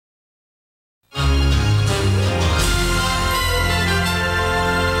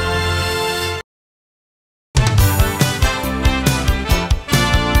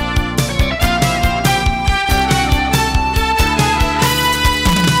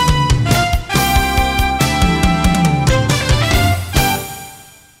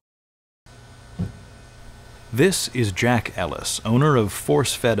This is Jack Ellis, owner of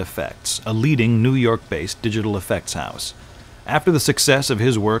Force-Fed Effects, a leading New York-based digital effects house. After the success of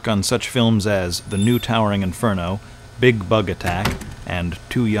his work on such films as The New Towering Inferno, Big Bug Attack, and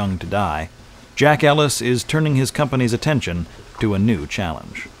Too Young to Die, Jack Ellis is turning his company's attention to a new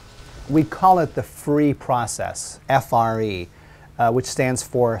challenge. We call it the FREE process, F-R-E, which stands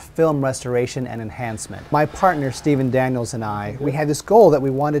for Film Restoration and Enhancement. My partner, Steven Daniels, and I, we had this goal that we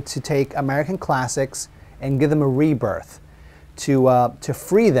wanted to take American classics and give them a rebirth, to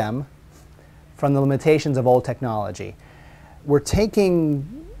free them from the limitations of old technology. We're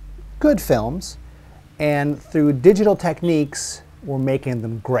taking good films, and through digital techniques, we're making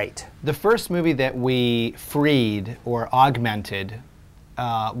them great. The first movie that we freed or augmented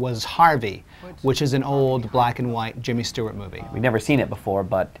was Harvey, which is an old black and white Jimmy Stewart movie. We'd never seen it before,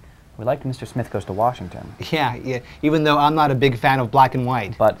 but we liked Mr. Smith Goes to Washington. Yeah, even though I'm not a big fan of black and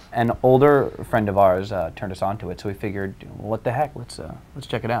white. But an older friend of ours turned us onto it, so we figured, what the heck, let's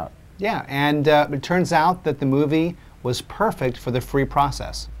check it out. Yeah, and it turns out that the movie was perfect for the free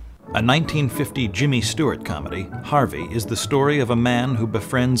process. A 1950 Jimmy Stewart comedy, Harvey is the story of a man who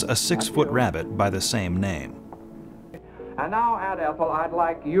befriends a 6-foot rabbit by the same name. And now, Aunt Ethel, I'd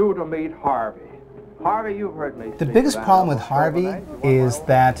like you to meet Harvey. Harvey, you've heard me. The biggest problem with Harvey is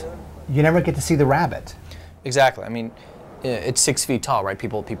that you never get to see the rabbit. Exactly. I mean, it's 6 feet tall, right?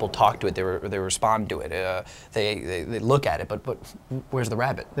 People talk to it. They respond to it. They look at it. But where's the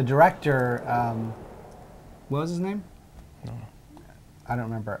rabbit? The director, what was his name? No. I don't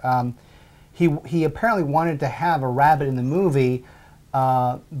remember. He apparently wanted to have a rabbit in the movie,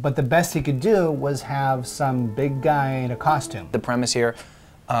 but the best he could do was have some big guy in a costume. The premise here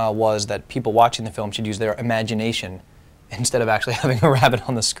was that people watching the film should use their imagination instead of actually having a rabbit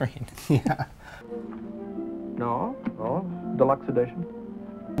on the screen. Yeah. No, deluxe edition.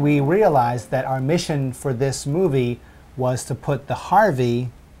 We realized that our mission for this movie was to put the Harvey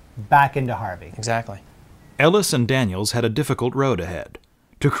back into Harvey. Exactly. Ellis and Daniels had a difficult road ahead: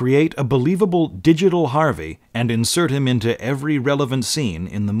 to create a believable digital Harvey and insert him into every relevant scene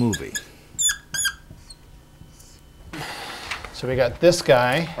in the movie. So we got this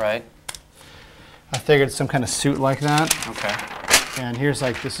guy. Right. I figured some kind of suit like that. Okay. And here's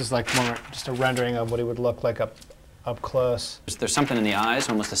like, this is like more just a rendering of what he would look like up close. There's something in the eyes,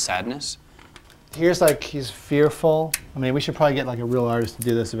 almost a sadness. Here's like, he's fearful. I mean, we should probably get like a real artist to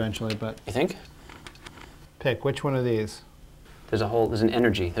do this eventually, but. You think? Pick, which one of these? There's an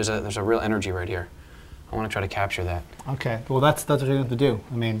energy. There's a real energy right here. I want to try to capture that. Okay, well that's what you're going to do.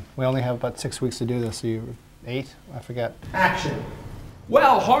 I mean, we only have about 6 weeks to do this, so you, 8? I forget. Action!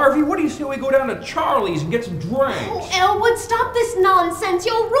 Well, Harvey, what do you say we go down to Charlie's and get some drinks? Oh, Elwood, stop this nonsense.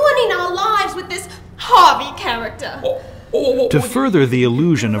 You're ruining our lives with this Harvey character. To further the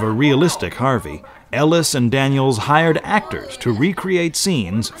illusion of a realistic Harvey, Ellis and Daniels hired actors to recreate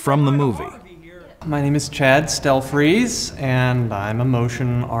scenes from the movie. My name is Chad Stelfreeze, and I'm a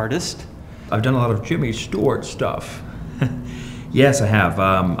motion artist. I've done a lot of Jimmy Stewart stuff. Yes, I have.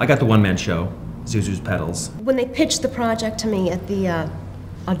 I got the one-man show, Zuzu's Pedals. When they pitched the project to me at the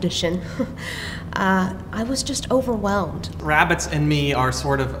audition, I was just overwhelmed. Rabbits and me are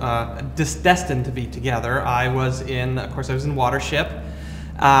sort of destined to be together. Of course, I was in Watership.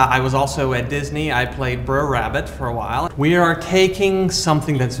 I was also at Disney. I played Brer Rabbit for a while. We are taking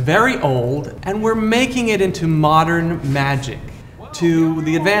something that's very old and we're making it into modern magic to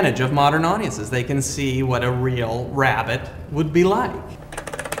the advantage of modern audiences. They can see what a real rabbit would be like.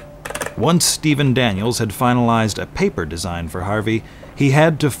 Once Steven Daniels had finalized a paper design for Harvey, he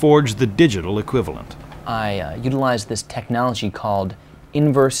had to forge the digital equivalent. I utilized this technology called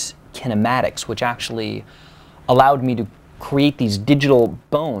inverse kinematics, which actually allowed me to create these digital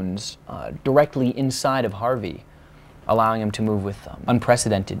bones directly inside of Harvey, allowing him to move with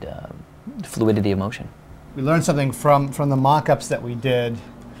unprecedented fluidity of motion. We learned something from the mock-ups that we did,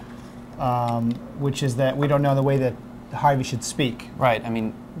 which is that we don't know the way that Harvey should speak. Right. I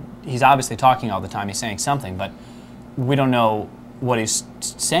mean, he's obviously talking all the time. He's saying something, but we don't know what he's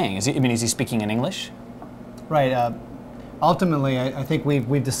saying. Is he speaking in English? Right. Ultimately, I think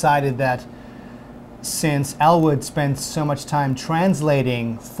we've decided that since Elwood spent so much time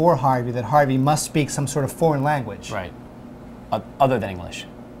translating for Harvey, that Harvey must speak some sort of foreign language. Right. Other than English.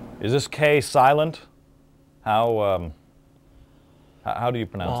 Is this K silent? How do you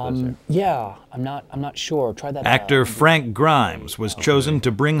pronounce this? Yeah, I'm not sure. Try that. Actor Frank Grimes was chosen to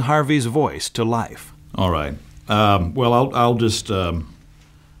bring Harvey's voice to life. All right. Well, I'll just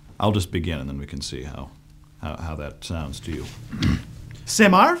begin, and then we can see how that sounds to you.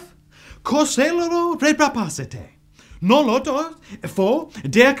 Semarf, koseloro reprapasete. Nolotos, fo,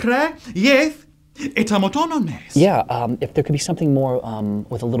 dekre, yeth, Yeah, if there could be something more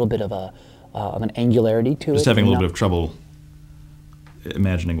with a little bit of an angularity to it. Just having a little bit of trouble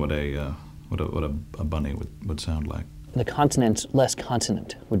imagining what a bunny would sound like. The consonants, less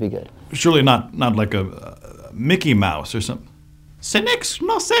consonant would be good. Surely not like a Mickey Mouse or something. Senex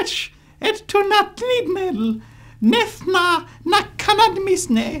nosech et tunatnidnel nethna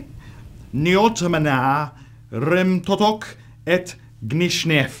nakanadmisne niotamana remtotok et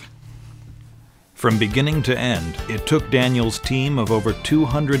gnishnef. From beginning to end, it took Daniels' team of over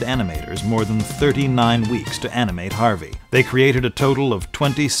 200 animators more than 39 weeks to animate Harvey. They created a total of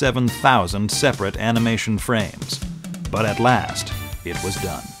 27,000 separate animation frames. But at last, it was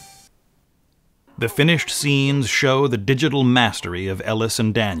done. The finished scenes show the digital mastery of Ellis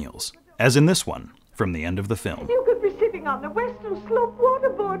and Daniels, as in this one, from the end of the film. You could be sitting on the Western Slope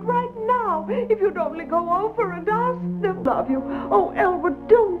waterboard right now if you'd only go over and ask them. Love you. Oh, Elwood,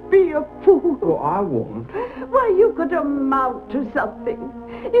 don't be a fool. Oh, I won't. Why, you could amount to something.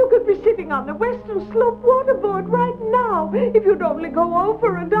 You could be sitting on the Western Slope waterboard right now if you'd only go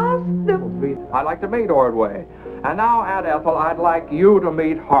over and ask them. I'd like to meet Ordway. And now, Aunt Ethel, I'd like you to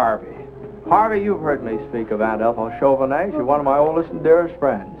meet Harvey. Harvey, you've heard me speak of Aunt Ethel Chauvenet. She's one of my oldest and dearest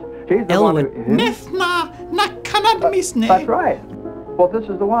friends. She's the one who... That's right. Well, this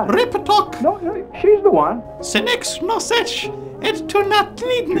is the one. Ripatok. No, she's the one. Senex nosech et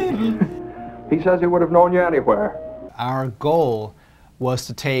tunatnidnel. He says he would have known you anywhere. Our goal was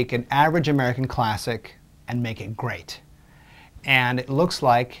to take an average American classic and make it great. And it looks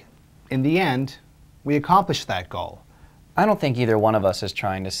like, in the end, we accomplished that goal. I don't think either one of us is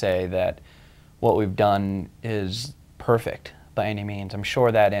trying to say that what we've done is perfect by any means. I'm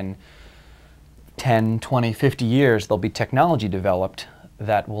sure that in 10, 20, 50 years there'll be technology developed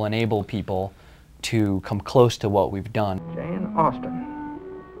that will enable people to come close to what we've done. Jane Austen.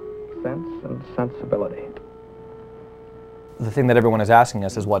 Sense and sensibility. The thing that everyone is asking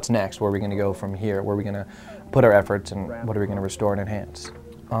us is what's next? Where are we going to go from here? Where are we going to put our efforts and what are we going to restore and enhance?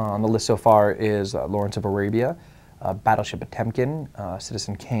 On the list so far is Lawrence of Arabia, Battleship Potemkin,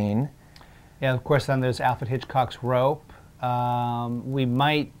 Citizen Kane. Yeah, of course, then there's Alfred Hitchcock's Rope. We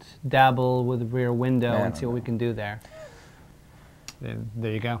might dabble with Rear Window and see what we can do there.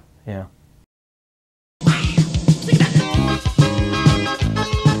 There you go. Yeah.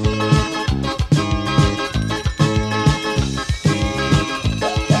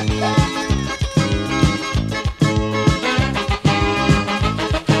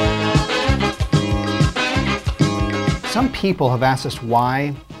 Some people have asked us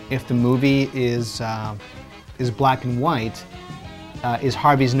why, if the movie is black and white, is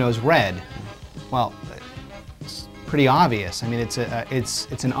Harvey's nose red? Well, it's pretty obvious. I mean, it's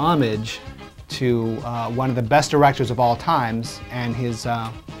an homage to one of the best directors of all times and his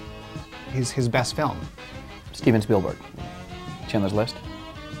best film. Steven Spielberg. Chandler's List.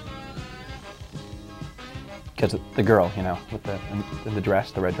 Because the girl, you know, with in the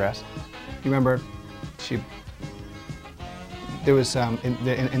dress, the red dress. You remember, there was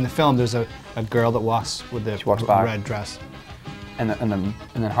in the film. There's a girl that walks with the red dress, and then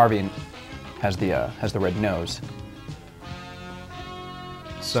Harvey has the red nose.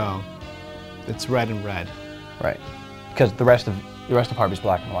 So it's red and red, right? Because the rest of Harvey's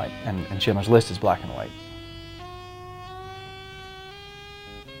black and white, and Schindler's List is black and white.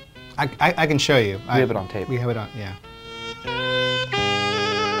 I can show you. We have it on tape. We have it on, yeah.